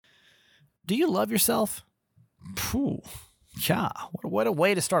Do you love yourself? Phew. Yeah. What a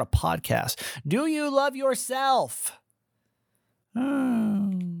way to start a podcast. Do you love yourself?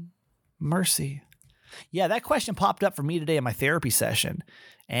 Mercy. Yeah, that question popped up for me today in my therapy session.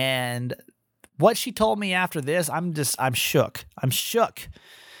 And what she told me after this, I'm shook. I'm shook.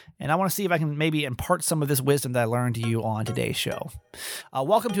 And I want to see if I can maybe impart some of this wisdom that I learned to you on today's show.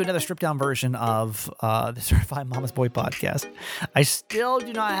 Welcome to another stripped down version of the Certified Mama's Boy podcast. I still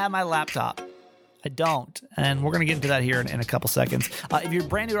do not have my laptop. I don't. And we're going to get into that here in a couple seconds. If you're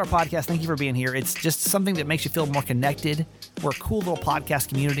brand new to our podcast, thank you for being here. It's just something that makes you feel more connected. We're a cool little podcast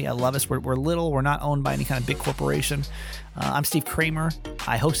community. I love us. We're little. We're not owned by any kind of big corporation. I'm Steve Kramer.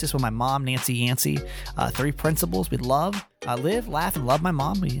 I host this with my mom, Nancy Yancey. 3 principles we love, live, laugh, and love my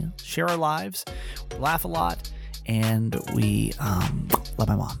mom. We share our lives, we laugh a lot, and we love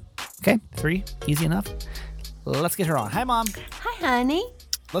my mom. Okay, 3, easy enough. Let's get her on. Hi, Mom. Hi, honey.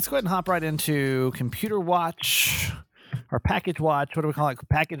 Let's go ahead and hop right into Computer Watch or Package Watch. What do we call it?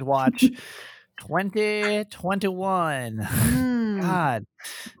 Package Watch 2021. God.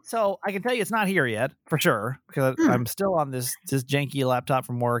 So I can tell you it's not here yet for sure because I'm still on this janky laptop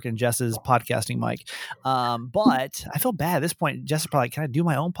from work and Jess's podcasting mic. But I feel bad at this point. Jess is probably like, can I do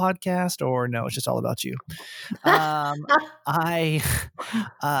my own podcast or no? It's just all about you. Really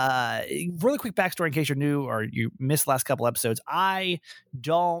quick backstory in case you're new or you missed the last couple episodes. I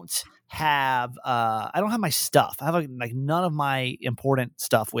don't have my stuff. I have like none of my important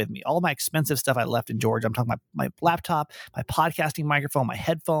stuff with me. All my expensive stuff I left in Georgia. I'm talking about my laptop, my podcasting microphone, my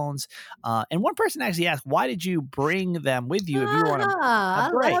headphones. And one person actually asked, why did you bring them with you if you were on a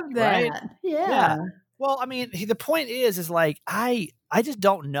break? I love that. Right? Yeah. Well, I mean, the point is like, I just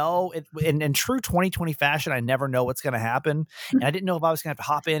don't know. In true 2020 fashion, I never know what's going to happen. And I didn't know if I was going to have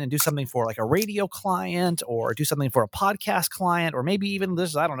to hop in and do something for like a radio client or do something for a podcast client, or maybe even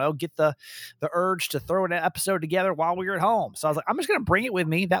this, I don't know, get the urge to throw an episode together while we were at home. So I was like, I'm just going to bring it with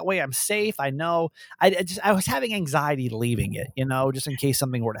me. That way I'm safe. I know I was having anxiety leaving it, just in case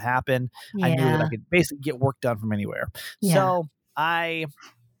something were to happen. Yeah. I knew that I could basically get work done from anywhere. Yeah. So I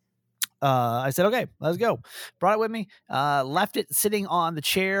said, okay, let's go. Brought it with me, left it sitting on the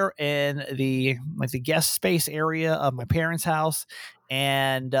chair in the guest space area of my parents' house.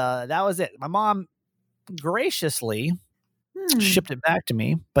 And that was it. My mom graciously shipped it back to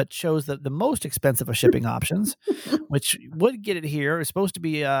me, but chose the most expensive of shipping options, which would get it here. It's supposed to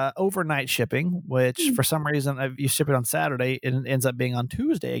be overnight shipping, which for some reason, if you ship it on Saturday, it ends up being on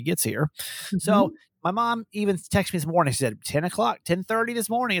Tuesday. It gets here. So my mom even texted me this morning. She said, 10 o'clock, 10:30 this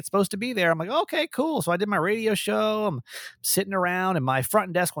morning, it's supposed to be there. I'm like, okay, cool. So I did my radio show. I'm sitting around and my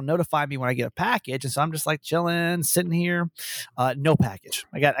front desk will notify me when I get a package. And so I'm just like chilling, sitting here. No package.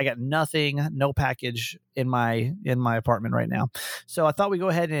 I got nothing, no package in my apartment right now. So I thought we'd go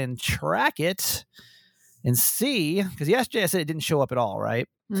ahead and track it and see, because yesterday I said it didn't show up at all, right?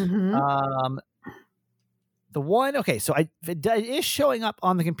 Mm-hmm. So it is showing up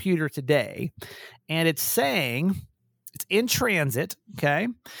on the computer today, and it's saying it's in transit. Okay.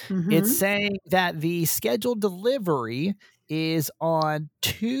 Mm-hmm. It's saying that the scheduled delivery is on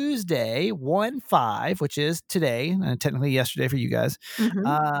Tuesday, 1/5, which is today, and technically yesterday for you guys.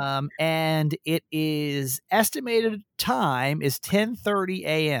 Mm-hmm. And it is estimated time is 10:30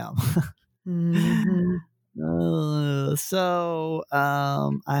 a.m. Mm-hmm. So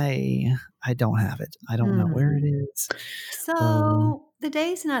I don't have it. I don't know where it is. So the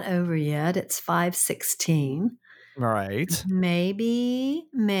day's not over yet. It's 5:16. Right. Maybe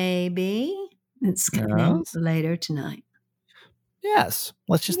it's coming later tonight. Yes.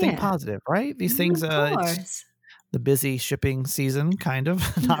 Let's just think positive, right? These things, Of course. it's the busy shipping season, kind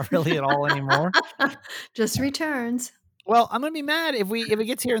of, not really at all anymore. Just returns. Well, I'm gonna be mad if it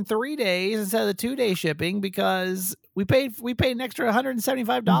gets here in 3 days instead of the 2-day shipping, because we paid an extra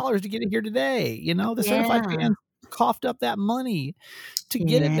 $175 to get it here today. The certified fans coughed up that money to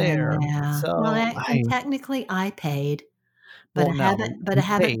get it there. So technically I paid, but I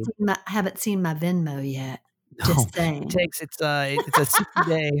haven't seen my Venmo yet. No, just saying. It's a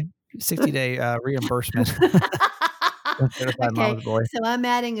 60-day reimbursement. Okay, so I'm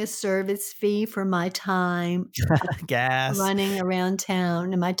adding a service fee for my time, gas, running around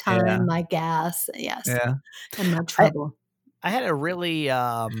town, and my time, my gas, yes, and my trouble. I had a really,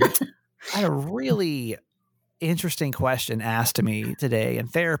 interesting question asked to me today in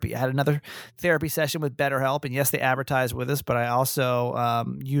therapy. I had another therapy session with BetterHelp, and yes, they advertise with us, but I also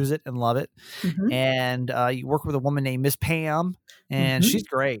use it and love it. Mm-hmm. And you work with a woman named Miss Pam, and she's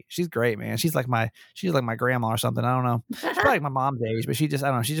great. She's great, man. She's like my grandma or something. I don't know. She's probably like my mom's age, but I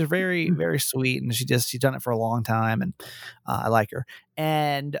don't know. She's just very, very sweet, and she's done it for a long time, and I like her.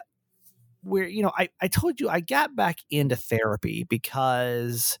 And where, I told you I got back into therapy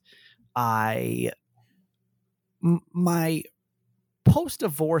because my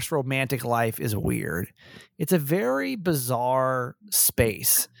post-divorce romantic life is weird. It's a very bizarre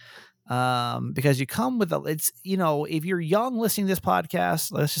space. Because you come with if you're young listening to this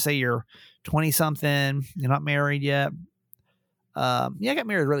podcast, let's just say you're 20 something, you're not married yet. I got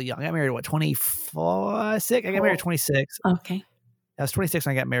married really young. I got married at 24, 6. I got married at 26. Okay. I was 26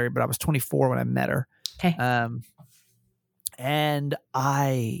 when I got married, but I was 24 when I met her. Okay. And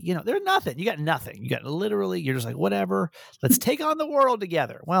there's nothing. You got nothing. You got literally, you're just like, whatever, let's take on the world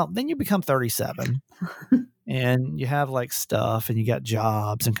together. Well, then you become 37 and you have like stuff and you got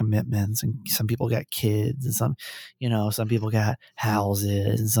jobs and commitments, and some people got kids, and some people got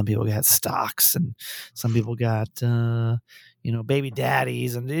houses, and some people got stocks, and some people got, baby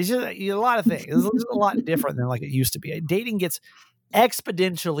daddies, and there's just a lot of things. It's a lot different than like it used to be. Dating gets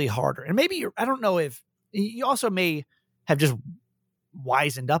exponentially harder. And maybe I don't know if you also may have just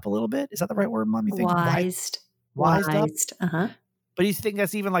wisened up a little bit. Is that the right word, Mom? You think wised up? Uh-huh. But you think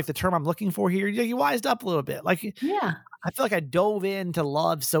that's even like the term I'm looking for here? You wised up a little bit. Like, yeah. I feel like I dove into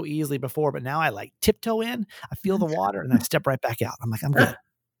love so easily before, but now I like tiptoe in. I feel the water and I step right back out. I'm like, I'm good.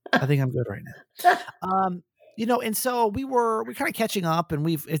 I think I'm good right now. And so we're kind of catching up, and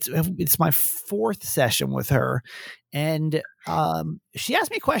it's my 4th session with her. And she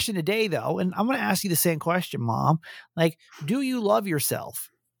asked me a question today though, and I'm going to ask you the same question, Mom. Like, do you love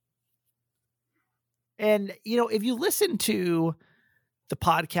yourself? And, if you listen to the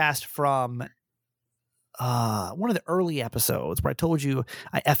podcast from one of the early episodes where I told you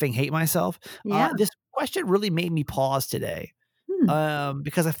I effing hate myself, this question really made me pause today.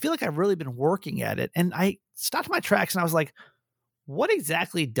 Because I feel like I've really been working at it, and I stopped my tracks and I was like, what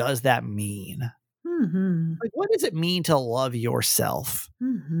exactly does that mean? Mm-hmm. Like, what does it mean to love yourself?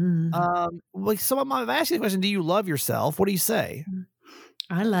 Mm-hmm. Like, if I ask you the question, do you love yourself? What do you say?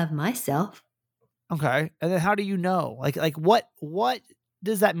 I love myself. Okay. And then how do you know? Like what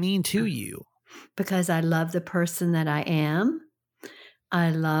does that mean to you? Because I love the person that I am. I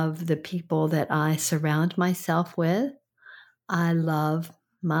love the people that I surround myself with. I love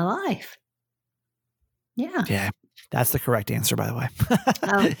my life. Yeah. Yeah. That's the correct answer, by the way.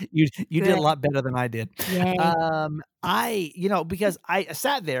 You did a lot better than I did. Yay. Because I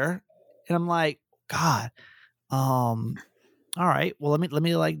sat there and I'm like, God, all right, well, let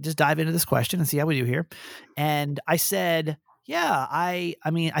me like just dive into this question and see how we do here. And I said, yeah, I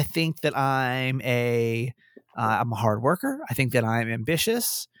think that I'm a hard worker. I think that I'm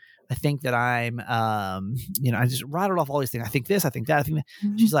ambitious. I think that I'm, I just rattled off all these things. I think this, I think that, I think that.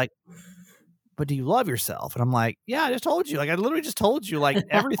 Mm-hmm. She's like, but do you love yourself? And I'm like, yeah, I just told you. Like, I literally just told you like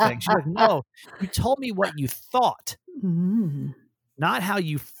everything. She's like, no, you told me what you thought, not how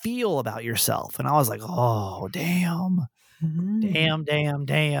you feel about yourself. And I was like, oh, damn. Damn,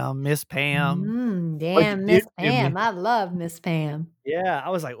 Miss Pam. Damn, Miss Pam. I love Miss Pam. Yeah, I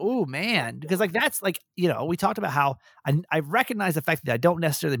was like, oh, man. Because like that's like, we talked about how I recognize the fact that I don't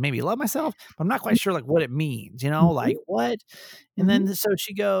necessarily maybe love myself, but I'm not quite sure like what it means, like what? And then so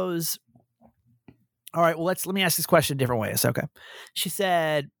she goes, all right, well, let me ask this question a different way. It's okay. She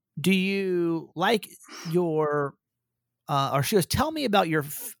said, do you like your, or she goes, tell me about your,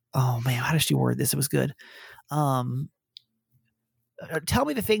 oh man, how does she word this? It was good. Tell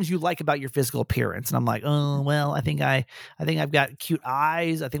me the things you like about your physical appearance. And I'm like, oh, well, I think I've got cute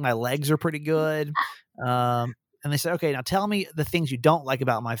eyes. I think my legs are pretty good. And they said, okay, now tell me the things you don't like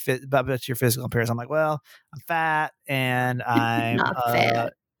about about your physical appearance. I'm like, well, I'm fat and I'm not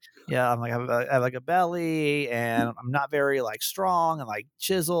fat. Yeah, I'm like, I have like a belly, and I'm not very like strong and like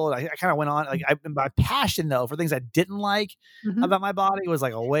chiseled. I kind of went on like my passion though for things I didn't like about my body was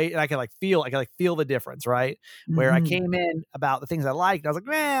like a weight, and I could feel the difference, right? Where I came in about the things I liked, I was like,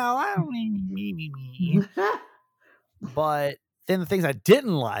 well, I don't me. But then the things I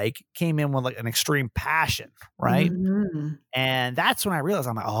didn't like came in with like an extreme passion, right? And that's when I realized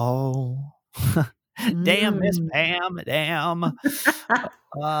I'm like, oh. Damn, Miss Pam, damn.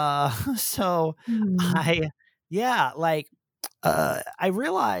 So I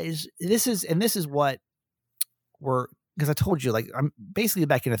realized this is what because I told you, like, I'm basically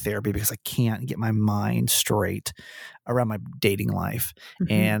back into therapy because I can't get my mind straight around my dating life.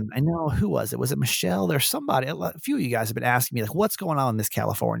 And I know, who was it? Was it Michelle? There's somebody, a few of you guys have been asking me like, what's going on in this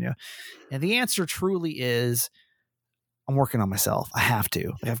California? And the answer truly is, I'm working on myself. I have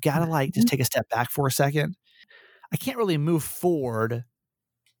to. Like, I've got to like just take a step back for a second. I can't really move forward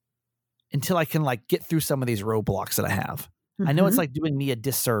until I can like get through some of these roadblocks that I have. I know it's like doing me a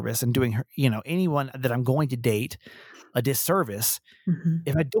disservice and doing, anyone that I'm going to date a disservice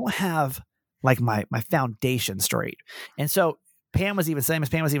if I don't have like my foundation straight. And so Pam was even saying,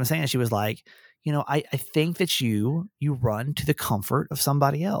 she was like, I think that you run to the comfort of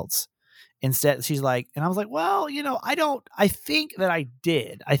somebody else. Instead, she's like, and I was like, well, I think that I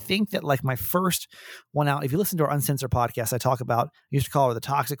did. I think that like my first one out, if you listen to our Uncensored podcast, I talk about, I used to call her the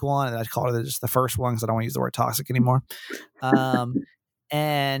toxic one, and I call her just the first one because I don't want to use the word toxic anymore.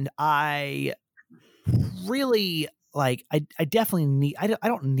 And I really like, I definitely need, I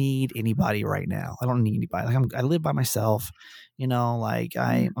don't need anybody right now. I don't need anybody. Like I live by myself, like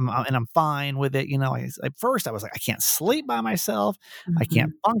I'm fine with it. At first I was like, I can't sleep by myself. I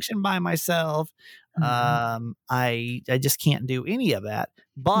can't function by myself. I just can't do any of that.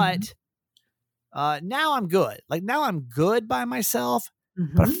 But now I'm good. Like now I'm good by myself,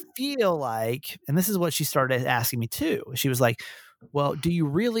 but I feel like, and this is what she started asking me too. She was like, well, do you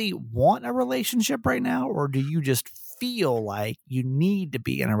really want a relationship right now? Or do you just feel like you need to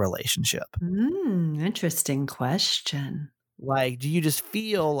be in a relationship? Interesting question. Like, do you just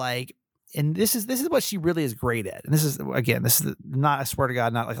feel like, and this is what she really is great at. And this is not, I swear to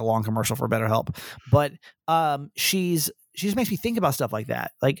God, not like a long commercial for BetterHelp, but she just makes me think about stuff like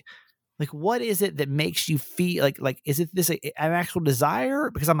that. Like what is it that makes you feel like is it this an actual desire?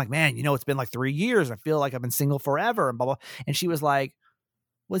 Because I'm like, man, it's been like 3 years. I feel like I've been single forever and blah, blah. And she was like,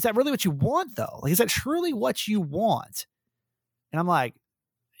 well, is that really what you want though? Like, is that truly what you want? And I'm like,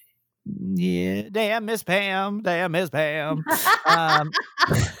 yeah, damn Miss Pam.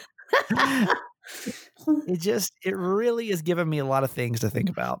 It really is giving me a lot of things to think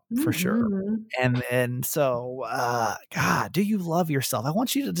about for sure. And so, God, do you love yourself? I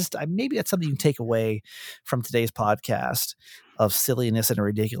want you to just, maybe that's something you can take away from today's podcast of silliness and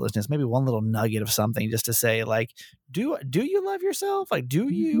ridiculousness. Maybe one little nugget of something just to say like, do you love yourself? Like, do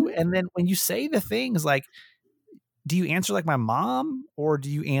you? And then when you say the things like, do you answer like my mom or do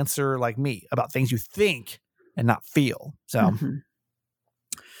you answer like me about things you think and not feel? So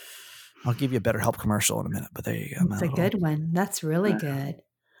I'll give you a BetterHelp commercial in a minute, but there you go. It's a good one. That's really good.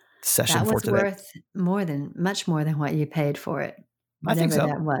 Session that for was today. Worth much more than what you paid for it. I think so.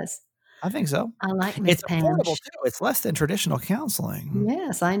 That was. I think so. I like Miss Pam. It's affordable too. It's less than traditional counseling.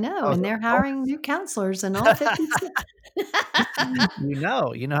 Yes, I know. And they're hiring new counselors in all 50 states. You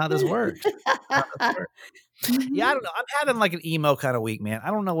know how this works. Yeah, I don't know. I'm having like an emo kind of week, man. I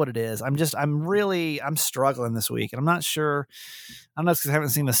don't know what it is. I'm struggling this week, and I'm not sure. I don't know if it's because I haven't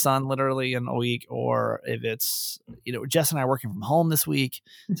seen the sun literally in a week, or if it's, Jess and I are working from home this week.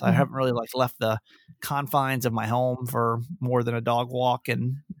 So I haven't really like left the confines of my home for more than a dog walk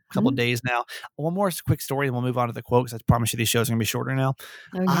in a couple of days now. One more quick story, and we'll move on to the quote, because I promise you these shows are going to be shorter now.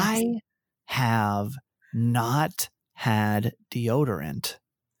 Oh, yes. I have not had deodorant.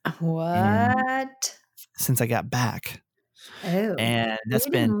 What? Since I got back. Oh, and that's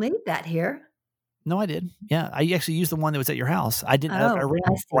you didn't leave that here. No, I did. Yeah, I actually used the one that was at your house. I didn't. I ran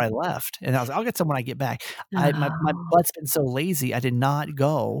before I left, and I was like, I'll get some when I get back. My butt's been so lazy. I did not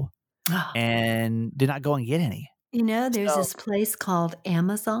go and get any. There's this place called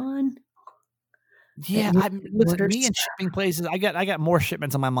Amazon. Yeah, me and shipping places. I got more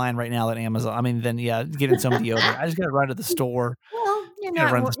shipments on my mind right now than Amazon. I mean, getting some deodorant. I just got to run to the store. Well,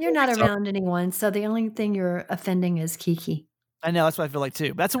 you're not around anyone, so the only thing you're offending is Kiki. I know, that's what I feel like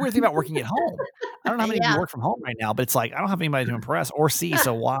too. But that's the weird thing about working at home. I don't know how many people work from home right now, but it's like I don't have anybody to impress or see,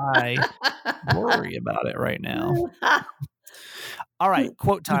 so why worry about it right now? All right,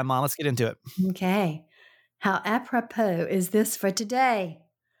 quote time, Mom. Let's get into it. Okay. How apropos is this for today?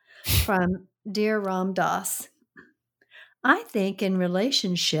 From Dear Ram Dass. I think in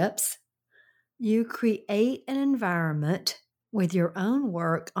relationships, you create an environment with your own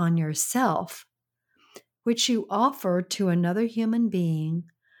work on yourself, which you offer to another human being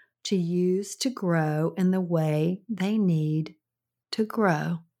to use to grow in the way they need to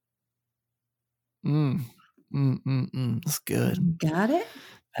grow. That's good. Got it?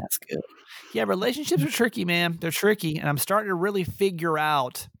 That's good. Yeah, relationships are tricky, man. They're tricky. And I'm starting to really figure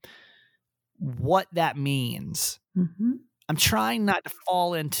out what that means. I'm trying not to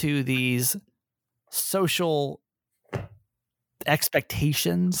fall into these social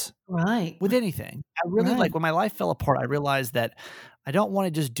expectations with anything. I really like when my life fell apart, I realized that I don't want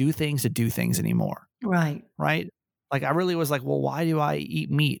to just do things to do things anymore. Right. Like I really was like, well, why do I eat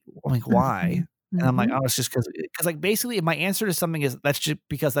meat? I'm like, why? And I'm like, oh, it's just because like basically if my answer to something is that's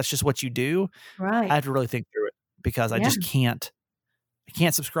just what you do. I have to really think through it because I just can't. I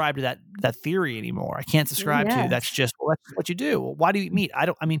can't subscribe to that theory anymore. I can't subscribe to that's what you do. Well, why do you eat meat?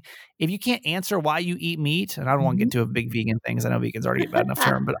 If you can't answer why you eat meat, and I don't want to get into a big vegan thing because I know vegans already get bad enough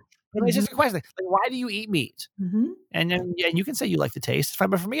term, but But it's just a question, like, why do you eat meat? Mhm. And then you can say you like the taste. It's fine.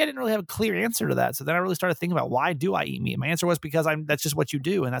 But for me, I didn't really have a clear answer to that. So then I really started thinking about, why do I eat meat? My answer was because that's just what you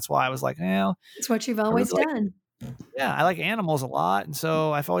do. And that's why I was like, well, It's what you've I really always done. yeah, I like animals a lot. And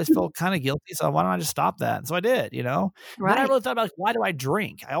so I've always felt kind of guilty. So why don't I just stop that? And so I did, And then I Right. really thought about, like, why do I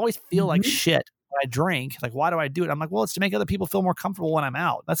drink? I always feel like Mhm. shit when I drink. Like, why do I do it? I'm like, well, it's to make other people feel more comfortable when I'm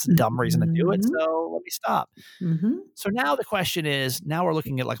out. That's a dumb reason to do it. Mhm. So let me stop. Mhm. So now the question is, now we're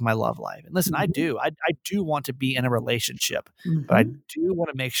looking at, like, my love life. And listen, I Mhm. do want to be in a relationship, but I Mhm. do want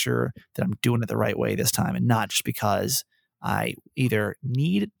to make sure that I'm doing it the right way this time, and not just because I either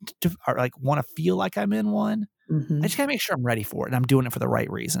need to, or like want to feel like I'm in one. I Mhm. just gotta make sure I'm ready for it and I'm doing it for the right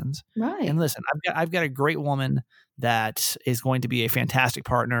reasons. And Right. listen, I've got a great woman that is going to be a fantastic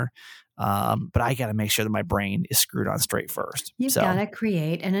partner. But I got to make sure that my brain is screwed on straight first. You've So gotta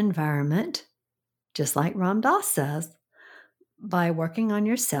create an environment, just like Ram Dass says, by working on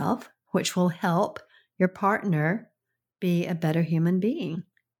yourself, which will help your partner be a better human being.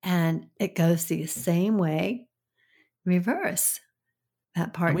 And it goes the same way, reverse. That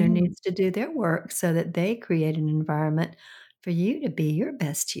and we partner didn't needs to do their work so that they create an environment for you to be your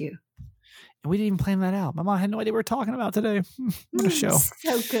best you. and we didn't even plan that out. My mom had no idea what we were talking about today. What a show!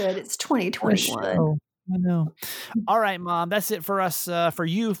 So good. It's What a 2021. show! I know. All right, Mom. That's it for us, for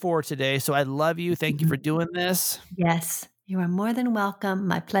you for today. So I love you. Thank you for doing this. Yes, you are more than welcome.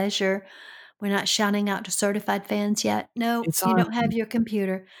 My pleasure. We're not shouting out to certified fans yet. No, It's you on. don't have your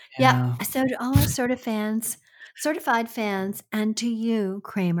computer. Yep. Yeah. So to all our certified fans, and to you,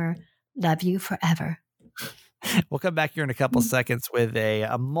 Kramer, love you forever. We'll come back here in a couple seconds with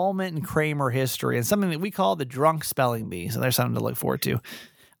a moment in Kramer history and something that we call the drunk spelling bee. So there's something to look forward to.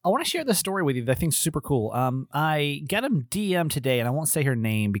 I want to share this story with you that I think is super cool. I got a DM today, and I won't say her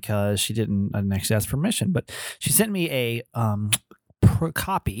name because she didn't actually ask permission, but she sent me a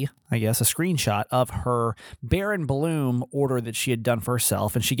copy, I guess, a screenshot of her Baron Bloom order that she had done for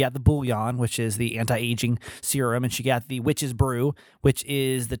herself. And she got the Bouillon, which is the anti-aging serum, and she got the Witch's Brew, which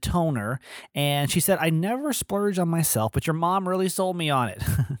is the toner. And she said, I never splurge on myself, but your mom really sold me on it.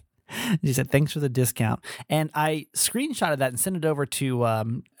 She said, thanks for the discount. And I screenshotted that and sent it over to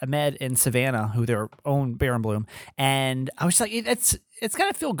Ahmed and Savannah, who their own Baron Bloom. And I was just like, it's got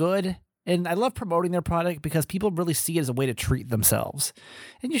to feel good. And I love promoting their product because people really see it as a way to treat themselves.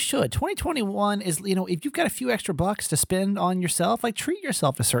 And you should. 2021 is, if you've got a few extra bucks to spend on yourself, like, treat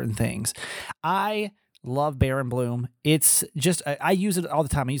yourself to certain things. I love Baron Bloom. It's just, I use it all the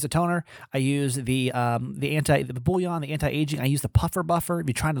time. I use the toner. I use the Bouillon, the anti-aging. I use the Puffer Buffer. If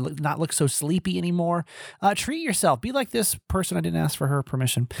you're trying to not look so sleepy anymore, treat yourself. Be like this person. I didn't ask for her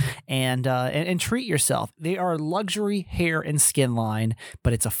permission, and treat yourself. They are a luxury hair and skin line,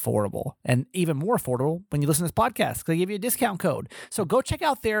 but it's affordable, and even more affordable when you listen to this podcast. They give you a discount code. So go check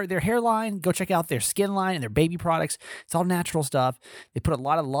out their hairline. Go check out their skin line and their baby products. It's all natural stuff. They put a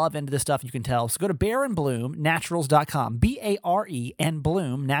lot of love into this stuff. You can tell. So go to Baron Bloom Naturals.com, BAREN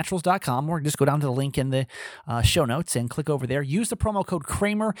Bloom Naturals.com, or just go down to the link in the show notes and click over there. Use the promo code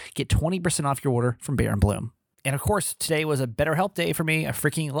Kramer, get 20% off your order from Baron Bloom. And of course, today was a BetterHelp day for me. I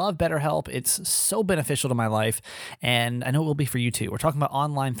freaking love BetterHelp. It's so beneficial to my life, and I know it will be for you too. We're talking about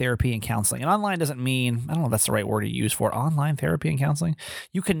online therapy and counseling. And online doesn't mean, I don't know if that's the right word to use for it, online therapy and counseling.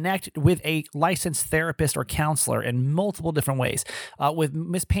 You connect with a licensed therapist or counselor in multiple different ways. With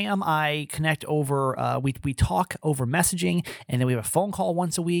Miss Pam, I connect over, we talk over messaging, and then we have a phone call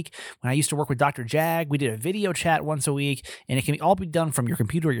once a week. When I used to work with Dr. Jag, we did a video chat once a week, and it can all be done from your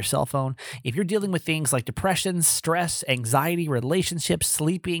computer or your cell phone. If you're dealing with things like depression, stress, anxiety, relationships,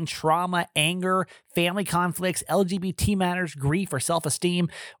 sleeping, trauma, anger, family conflicts, LGBT matters, grief, or self-esteem,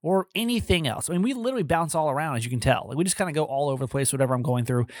 or anything else. I mean, we literally bounce all around, as you can tell. Like, we just kind of go all over the place, whatever I'm going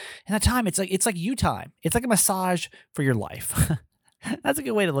through. And that time, it's like you time. It's like a massage for your life. That's a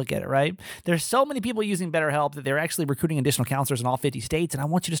good way to look at it, right? There's so many people using BetterHelp that they're actually recruiting additional counselors in all 50 states, and I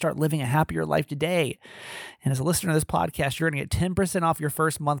want you to start living a happier life today. And as a listener to this podcast, you're going to get 10% off your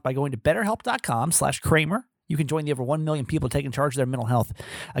first month by going to BetterHelp.com/Kramer. You can join the over 1 million people taking charge of their mental health.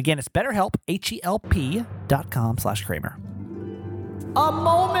 Again, it's BetterHelp, HELP.com/Kramer. A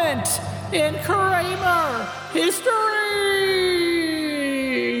moment in Kramer history.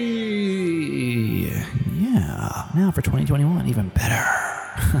 Yeah, now for 2021, even better.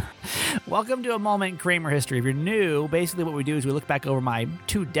 Welcome to A Moment in Kramer history. If you're new, basically what we do is we look back over my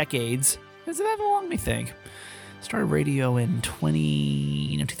 2 decades. Is it that long, me think? Started radio in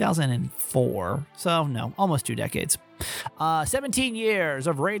 2004. So, no, almost 2 decades. 17 years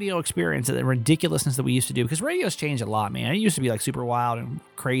of radio experience and the ridiculousness that we used to do, because radio's changed a lot, man. It used to be like super wild and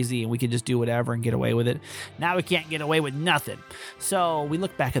crazy and we could just do whatever and get away with it. Now we can't get away with nothing. So we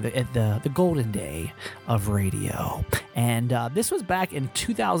look back at the golden day of radio. And this was back in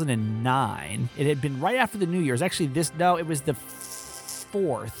 2009. It had been right after the New Year's. Actually, it was the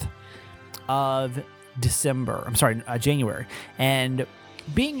 4th of December. I'm sorry, January. And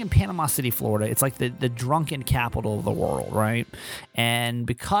being in Panama City, Florida, it's like the drunken capital of the world, right? And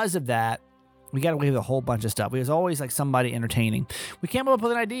because of that, we got away with a whole bunch of stuff. There's always like somebody entertaining. We came up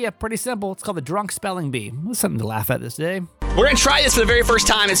with an idea, pretty simple. It's called the Drunk Spelling Bee. There's something to laugh at this day. We're going to try this for the very first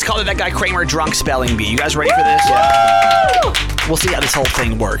time. It's called That Guy Kramer Drunk Spelling Bee. You guys ready for this? Yeah. We'll see how this whole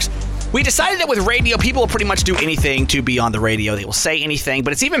thing works. We decided that with radio, people will pretty much do anything to be on the radio. They will say anything,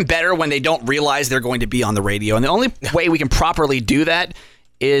 but it's even better when they don't realize they're going to be on the radio. And the only way we can properly do that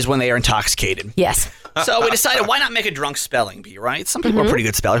is when they are intoxicated. Yes. So we decided, why not make a drunk spelling bee, right? Some people are pretty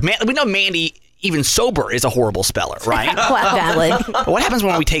good spellers. Man, we know Mandy, even sober, is a horrible speller, right? Well, valid. But what happens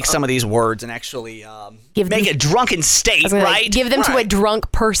when we take some of these words and actually make a drunken state, right? Give them to a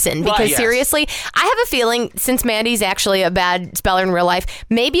drunk person. Because yes. seriously, I have a feeling, since Mandy's actually a bad speller in real life,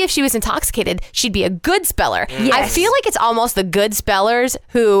 maybe if she was intoxicated, she'd be a good speller. Yes. I feel like it's almost the good spellers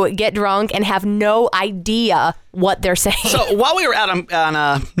who get drunk and have no idea what they're saying. So while we were out on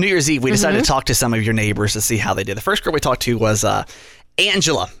New Year's Eve, we decided to talk to some of your neighbors to see how they did. The first girl we talked to was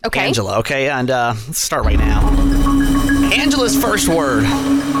Angela. Okay. Angela, okay? And let's start right now. Angela's first word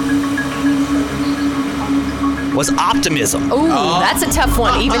was optimism. Ooh, that's a tough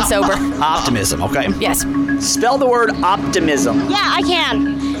one, even sober. Optimism, okay? Yes. Spell the word optimism. Yeah, I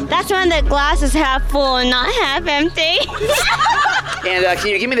can. That's when the glass is half full and not half empty. And can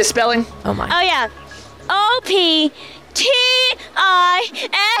you give me the spelling? Oh, my. Oh, yeah. OPTISIUM.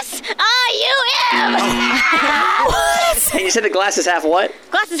 What? And you said the glass is half what?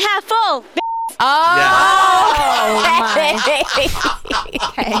 Glass is half full. Oh, okay.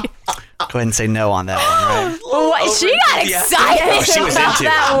 Go ahead and say no on that one, right? What? She got excited Oh, she was about into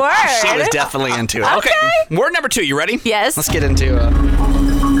that it. word. She was definitely into it. Okay. Word number 2, you ready? Yes. Let's get into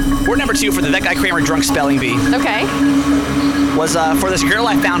word number 2 for the That Guy Kramer Drunk Spelling Bee. Okay. Was for this girl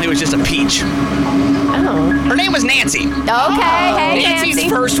I found who was just a peach. Oh. Her name was Nancy. Okay. Hey, Nancy's Nancy.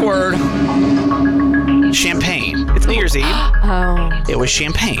 first word, champagne. It's New Year's Eve. Oh. It was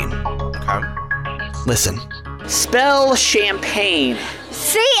champagne. Okay. Listen. Spell champagne.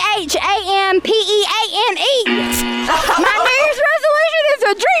 CHAMPEANE. My New Year's resolution is to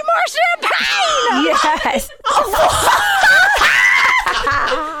drink more champagne. Yes.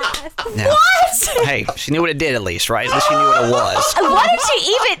 Now, What? Hey, she knew what it did at least, right? At least she knew what it was.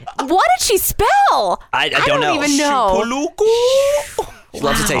 What did she spell? I don't know. even know. She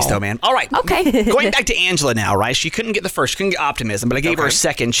loves the taste, though, man. All right. Okay. Going back to Angela now, right? She couldn't get the first. She couldn't get optimism, but I gave her a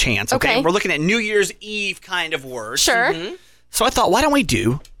second chance, okay? We're looking at New Year's Eve kind of words. Sure. So I thought, why don't we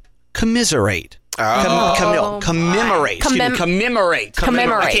do commiserate? Commemorate. Excuse me, commemorate.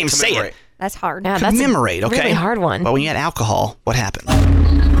 Commemorate. I can't even say it. That's hard. Yeah, that's Commemorate, a okay? really hard one. But when you had alcohol, what happened?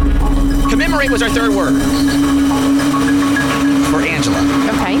 Commemorate was our third word for Angela.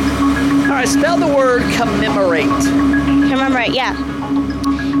 Okay. All right, spell the word commemorate. Commemorate, yeah.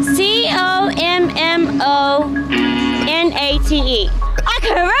 COMMONATE. I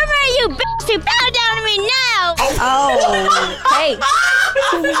commemorate you bitch who bow down to me now. Oh. Hey.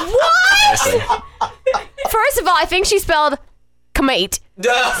 What? First of all, I think she spelled commate.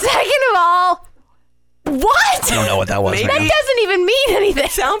 Second of all, what? I don't know what that was. That man. doesn't even mean anything.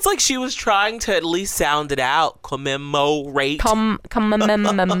 Sounds like she was trying to at least sound it out. Commemorate. Final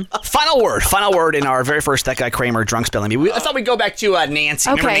word in our very first That Guy Kramer Drunk Spelling Bee. I thought we'd go back to Nancy.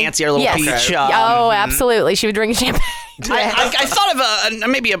 Okay. Remember Nancy, our little Yes. peach? Oh, absolutely. She was drinking champagne. I thought of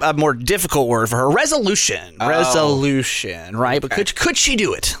maybe a more difficult word for her. Resolution. Resolution, right? But could she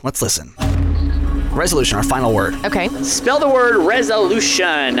do it? Let's listen. Resolution, our final word. Okay. Spell the word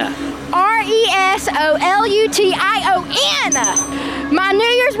resolution. RESOLUTION. My New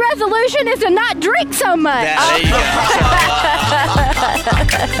Year's resolution is to not drink so much. There you go.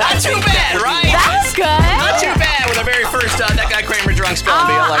 Not too bad, right? That's good. Not too bad with our very first That Guy Kramer Drunk Spelling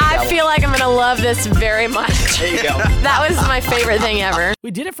Bee. I like that I feel like I'm going to love this very much. There you go. That was my favorite thing ever.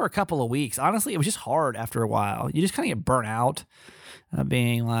 We did it for a couple of weeks. Honestly, it was just hard after a while. You just kind of get burnt out.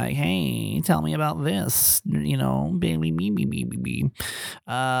 Being like, hey, tell me about this, So I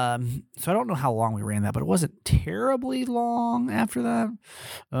don't know how long we ran that, but it wasn't terribly long after that.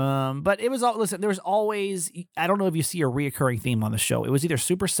 But it was all, listen, there was always, I don't know if you see a reoccurring theme on the show. It was either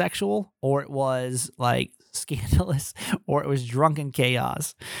super sexual or it was like scandalous, or it was drunken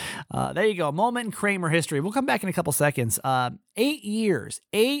chaos. There you go. A moment in Kramer history. We'll come back in a couple seconds. 8 years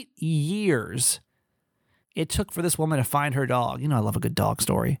it took for this woman to find her dog. You know, I love a good dog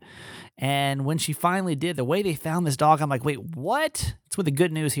story. And when she finally did, the way they found this dog, I'm like, wait, what? It's with the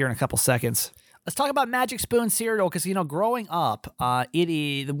good news here in a couple seconds. Let's talk about Magic Spoon cereal because, you know, growing up, it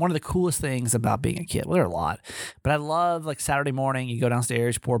is one of the coolest things about being a kid. Well, there are a lot, but I love like Saturday morning, you go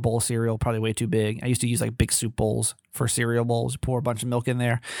downstairs, you pour a bowl of cereal, probably way too big. I used to use like big soup bowls for cereal bowls, pour a bunch of milk in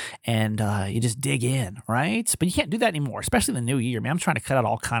there, and you just dig in, right? But you can't do that anymore, especially in the new year. Man, I'm trying to cut out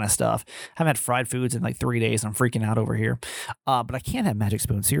all kind of stuff. I haven't had fried foods in like 3 days. I'm freaking out over here. But I can't have Magic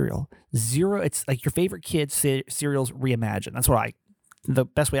Spoon cereal. Zero, it's like your favorite kid's cereals reimagined. That's what the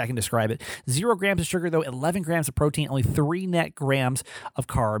best way I can describe it. 0 grams of sugar, though, 11 grams of protein, only 3 net grams of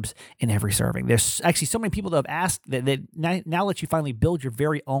carbs in every serving. There's actually so many people that have asked that they now let you finally build your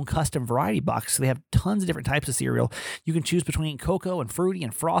very own custom variety box. So they have tons of different types of cereal. You can choose between cocoa and fruity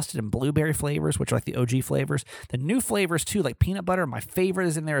and frosted and blueberry flavors, which are like the OG flavors. The new flavors, too, like peanut butter. My favorite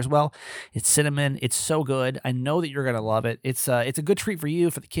is in there as well. It's cinnamon. It's so good. I know that you're going to love it. It's a good treat for you,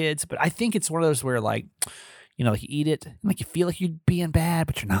 for the kids, but I think it's one of those where, like, you know, like you eat it, and like you feel like you're being bad,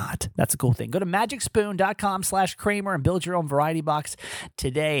 but you're not. That's a cool thing. Go to magicspoon.com/Kramer and build your own variety box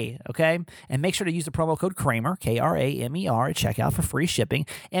today, okay? And make sure to use the promo code Kramer, Kramer, at checkout for free shipping.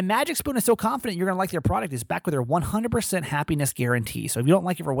 And Magic Spoon is so confident you're going to like their product, is back with their 100% happiness guarantee. So if you don't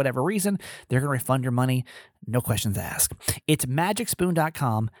like it for whatever reason, they're going to refund your money. No questions asked. It's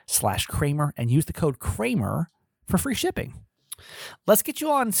magicspoon.com/Kramer and use the code Kramer for free shipping. Let's get you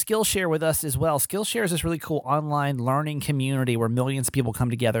on Skillshare with us as well. Skillshare is this really cool online learning community where millions of people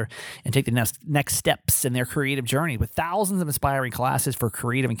come together and take the next steps in their creative journey with thousands of inspiring classes for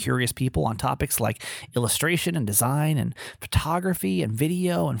creative and curious people on topics like illustration and design and photography and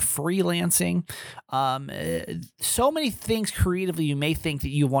video and freelancing. So many things creatively you may think that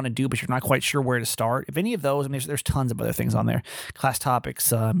you want to do, but you're not quite sure where to start. If any of those, I mean, there's tons of other things on there. Class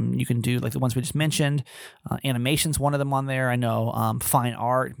topics, you can do like the ones we just mentioned. Animation's one of them on there. I know. Fine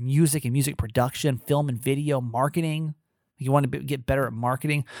art, music and music production, film and video, marketing. You want to get better at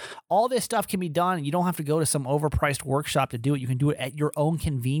marketing. All this stuff can be done, and you don't have to go to some overpriced workshop to do it. You can do it at your own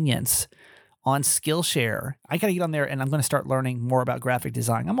convenience on Skillshare. I got to get on there, and I'm going to start learning more about graphic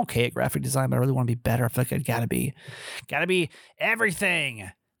design. I'm okay at graphic design, but I really want to be better. I feel like I got to be everything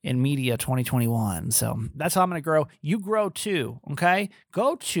in media 2021. So that's how I'm going to grow. You grow too, okay?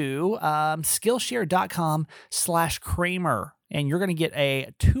 Go to Skillshare.com/Kramer. And you're going to get a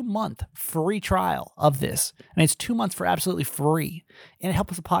 2-month free trial of this. And it's 2 months for absolutely free. And it helps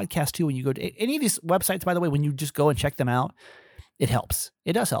with the podcast too when you go to any of these websites, by the way, when you just go and check them out, it helps.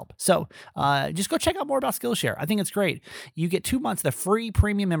 It does help. So just go check out more about Skillshare. I think it's great. You get 2 months of the free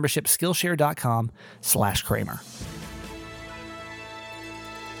premium membership, Skillshare.com/Kramer.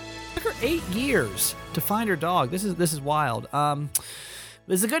 Took her 8 years to find her dog. This is wild.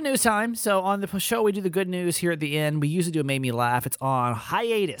 This is a good news time. So on the show, we do the good news here at the end. We usually do a Made Me Laugh. It's on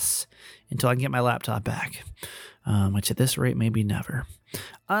hiatus until I can get my laptop back, which at this rate, maybe never.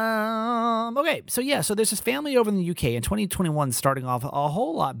 Okay, so there's this family over in the UK in 2021 starting off a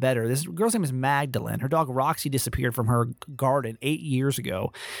whole lot better. This girl's name is Magdalene. Her dog Roxy disappeared from her garden 8 years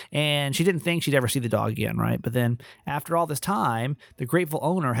ago, and she didn't think she'd ever see the dog again, right? But then after all this time, the grateful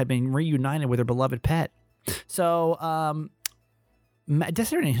owner had been reunited with her beloved pet. So, does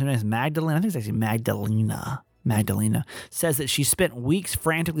her name is Magdalene? I think it's actually Magdalena. Magdalena says that she spent weeks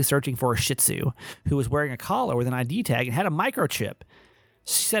frantically searching for a Shih Tzu who was wearing a collar with an ID tag and had a microchip.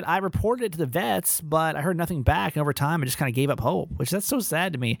 She said, I reported it to the vets, but I heard nothing back. And over time, I just kind of gave up hope, which that's so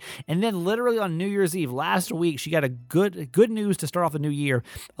sad to me. And then literally on New Year's Eve last week, she got a good news to start off the new year.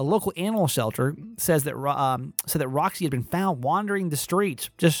 A local animal shelter says that Roxy had been found wandering the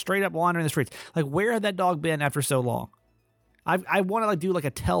streets, just straight up wandering the streets. Like, where had that dog been after so long? I want to do like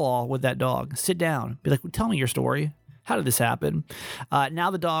a tell-all with that dog. Sit down. Be like, tell me your story. How did this happen? Now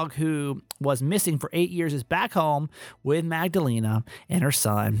the dog who was missing for 8 years is back home with Magdalena and her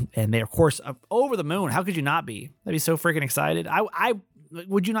son. And they, of course, over the moon. How could you not be? That'd be so freaking excited.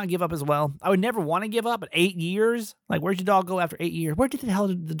 Would you not give up as well? I would never want to give up, but 8 years? Like, where'd your dog go after 8 years? Where did the hell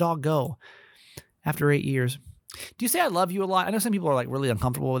did the dog go after 8 years? Do you say I love you a lot? I know some people are like really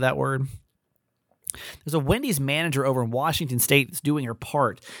uncomfortable with that word. There's a Wendy's manager over in Washington State that's doing her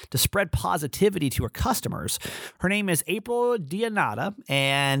part to spread positivity to her customers. Her name is April Dianata,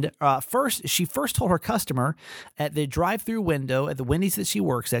 and she first told her customer at the drive-through window at the Wendy's that she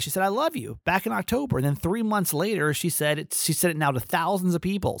works at, she said, I love you, back in October. And then 3 months later, she said it now to thousands of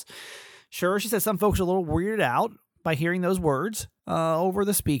people. Sure, she said some folks are a little weirded out, by hearing those words over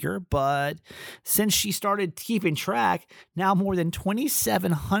the speaker, but since she started keeping track, now more than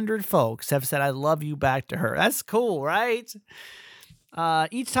 2,700 folks have said I love you back to her. That's cool, right?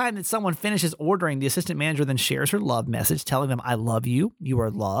 Each time that someone finishes ordering, the assistant manager then shares her love message, telling them, I love you, you are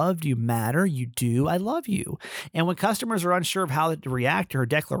loved, you matter, you do, I love you. And when customers are unsure of how to react to her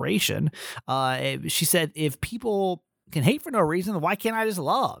declaration, she said, if people can hate for no reason, then why can't I just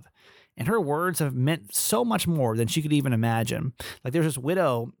love? And her words have meant so much more than she could even imagine. Like there's this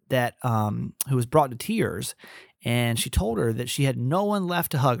widow that who was brought to tears, and she told her that she had no one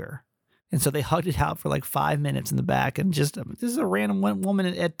left to hug her. And so they hugged it out for like 5 minutes in the back, and just this is a random woman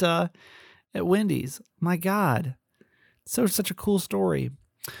at Wendy's. My God, such a cool story.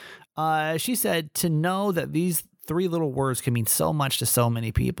 She said to know that these 3 little words can mean so much to so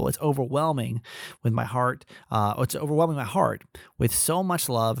many people. It's overwhelming with my heart. It's overwhelming my heart with so much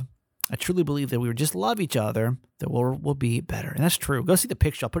love. I truly believe that we would just love each other, that we'll be better. And that's true. Go see the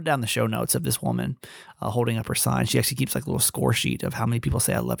picture. I'll put it down in the show notes of this woman holding up her sign. She actually keeps like a little score sheet of how many people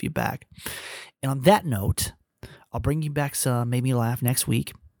say I love you back. And on that note, I'll bring you back some Made Me Laugh next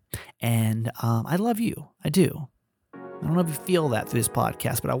week. And I love you. I do. I don't know if you feel that through this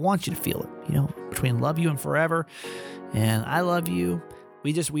podcast, but I want you to feel it, you know, between love you and forever and I love you.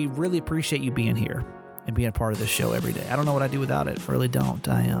 We really appreciate you being here and being a part of this show every day. I don't know what I'd do without it. I really don't.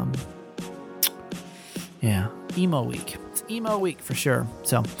 Emo week. It's emo week for sure.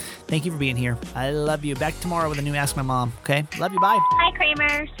 So thank you for being here. I love you. Back tomorrow with a new Ask My Mom. Okay? Love you. Bye. Hi,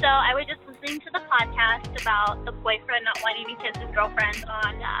 Kramer. So I was just listening to the podcast about the boyfriend not wanting to kiss his girlfriend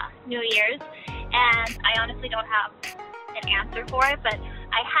on New Year's. And I honestly don't have an answer for it, but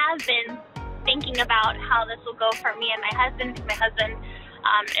I have been thinking about how this will go for me and my husband, because my husband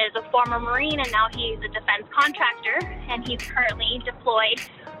is a former Marine and now he's a defense contractor, and he's currently deployed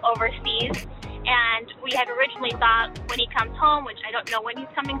overseas. And we had originally thought when he comes home, which I don't know when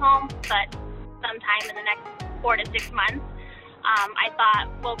he's coming home, but sometime in the next 4 to 6 months, I thought,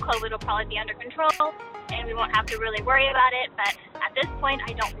 well, COVID will probably be under control and we won't have to really worry about it. But at this point,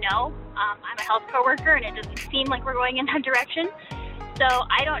 I don't know. I'm a healthcare worker and it doesn't seem like we're going in that direction. So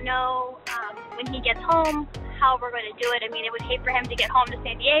I don't know when he gets home how we're going to do it. I mean, it would hate for him to get home to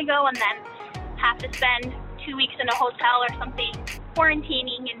San Diego and then have to spend 2 weeks in a hotel or something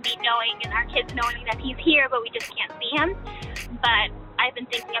quarantining and me knowing and our kids knowing that he's here, but we just can't see him. But I've been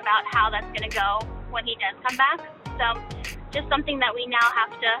thinking about how that's going to go when he does come back. So just something that we now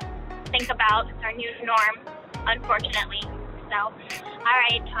have to think about. It's our new norm, unfortunately. So, all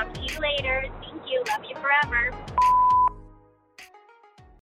right, talk to you later. Thank you. Love you forever.